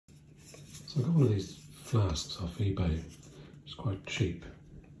So I got one of these flasks off eBay. It's quite cheap,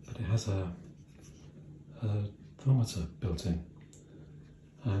 but it has a thermometer built in,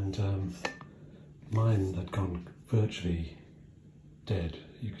 and mine had gone virtually dead.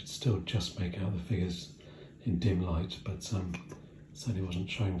 You could still just make out the figures in dim light, but certainly wasn't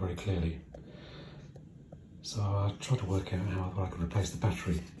showing very clearly. So I tried to work out how I could replace the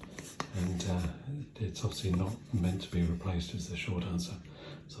battery, and it's obviously not meant to be replaced, is the short answer.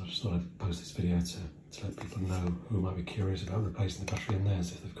 So I just thought I'd post this video to let people know who might be curious about replacing the battery in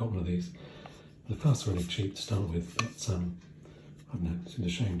theirs if they've got one of these. The flasks are really cheap to start with, but I don't know, it seems a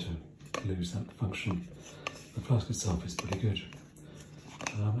shame to lose that function. The flask itself is pretty good.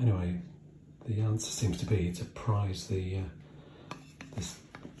 Anyway, the answer seems to be to prise this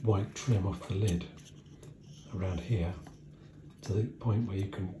white trim off the lid around here to the point where you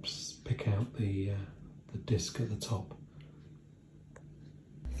can pick out the disc at the top.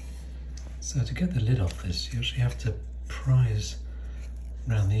 So to get the lid off this, you actually have to prise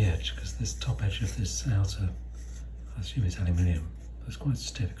around the edge, because this top edge of this outer, I assume it's aluminium, it's quite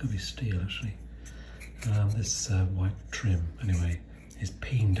stiff, it could be steel actually. This white trim, anyway, is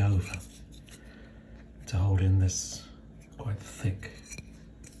peened over to hold in this quite thick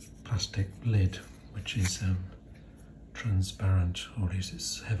plastic lid, which is transparent, or at least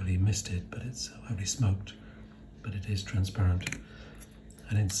it's heavily misted, but it's heavily smoked, but it is transparent.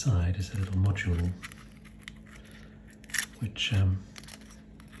 And inside is a little module which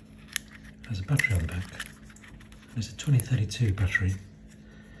has a battery on the back. It's a 2032 battery,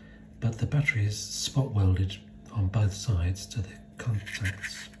 but the battery is spot welded on both sides to the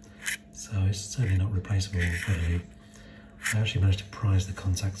contacts, so it's certainly not replaceable readily. I actually managed to prise the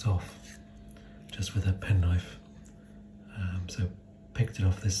contacts off just with a penknife, so picked it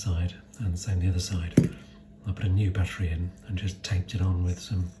off this side and same the other side. I put a new battery in and just taped it on with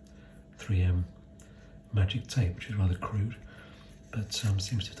some 3M magic tape, which is rather crude, but seems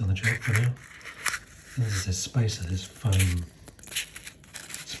to have done the job for now. And this is a spacer, this foam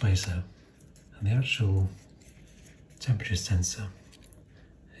spacer, and the actual temperature sensor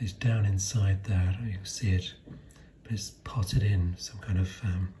is down inside there. I don't know if you can see it, but it's potted in some kind of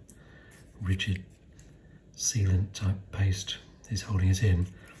rigid sealant type paste is holding it in,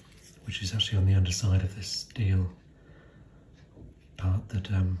 which is actually on the underside of this steel part that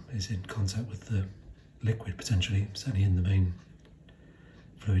is in contact with the liquid, potentially, certainly in the main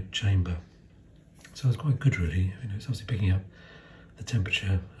fluid chamber. So it's quite good really. I mean, it's obviously picking up the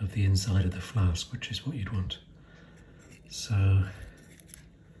temperature of the inside of the flask, which is what you'd want. So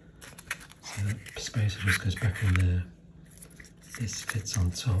that spacer just goes back in there. This fits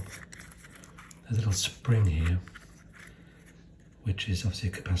on top. There's a little spring here, which is obviously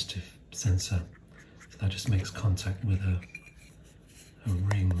a capacitive sensor. So that just makes contact with a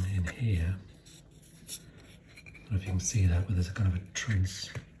ring in here. I don't know if you can see that, but there's a kind of a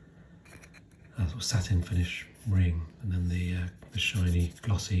sort of satin finish ring, and then the shiny,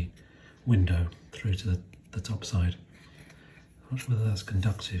 glossy window through to the top side. I'm not sure whether that's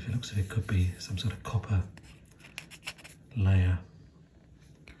conductive. It looks as if it could be some sort of copper layer.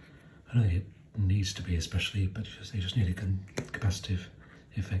 I don't think it needs to be especially, but you just need a capacitive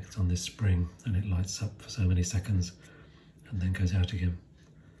effect on this spring, and it lights up for so many seconds and then goes out again.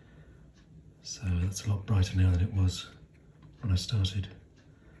 So that's a lot brighter now than it was when I started.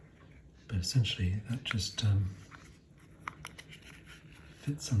 But essentially that just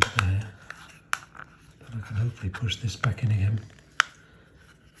fits under there. But I can hopefully push this back in again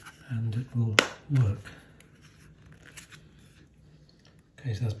and it will work.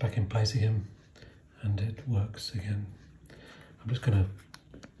 Okay, so that's back in place again and it works again. I'm just going to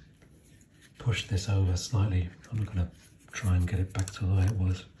push this over slightly. I'm not going to try and get it back to the way it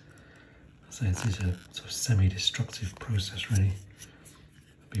was. So this is a sort of semi-destructive process really.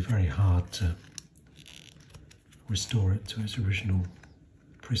 It'd be very hard to restore it to its original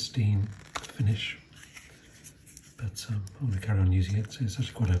pristine finish, but I'm going to carry on using it. So it's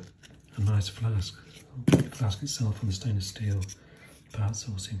actually quite a nice flask. The flask itself and the stainless steel parts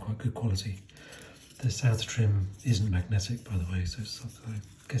all seem quite good quality. This outer trim isn't magnetic, by the way, so I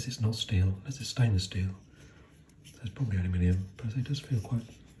guess it's not steel, unless it's stainless steel. So it's probably aluminium, but it does feel quite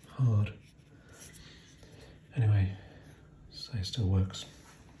hard. Anyway, so it still works.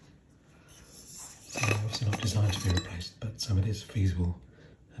 So obviously not designed to be replaced, but it is feasible,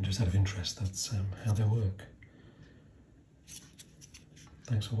 and just out of interest, that's how they work.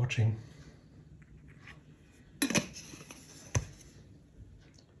 Thanks for watching.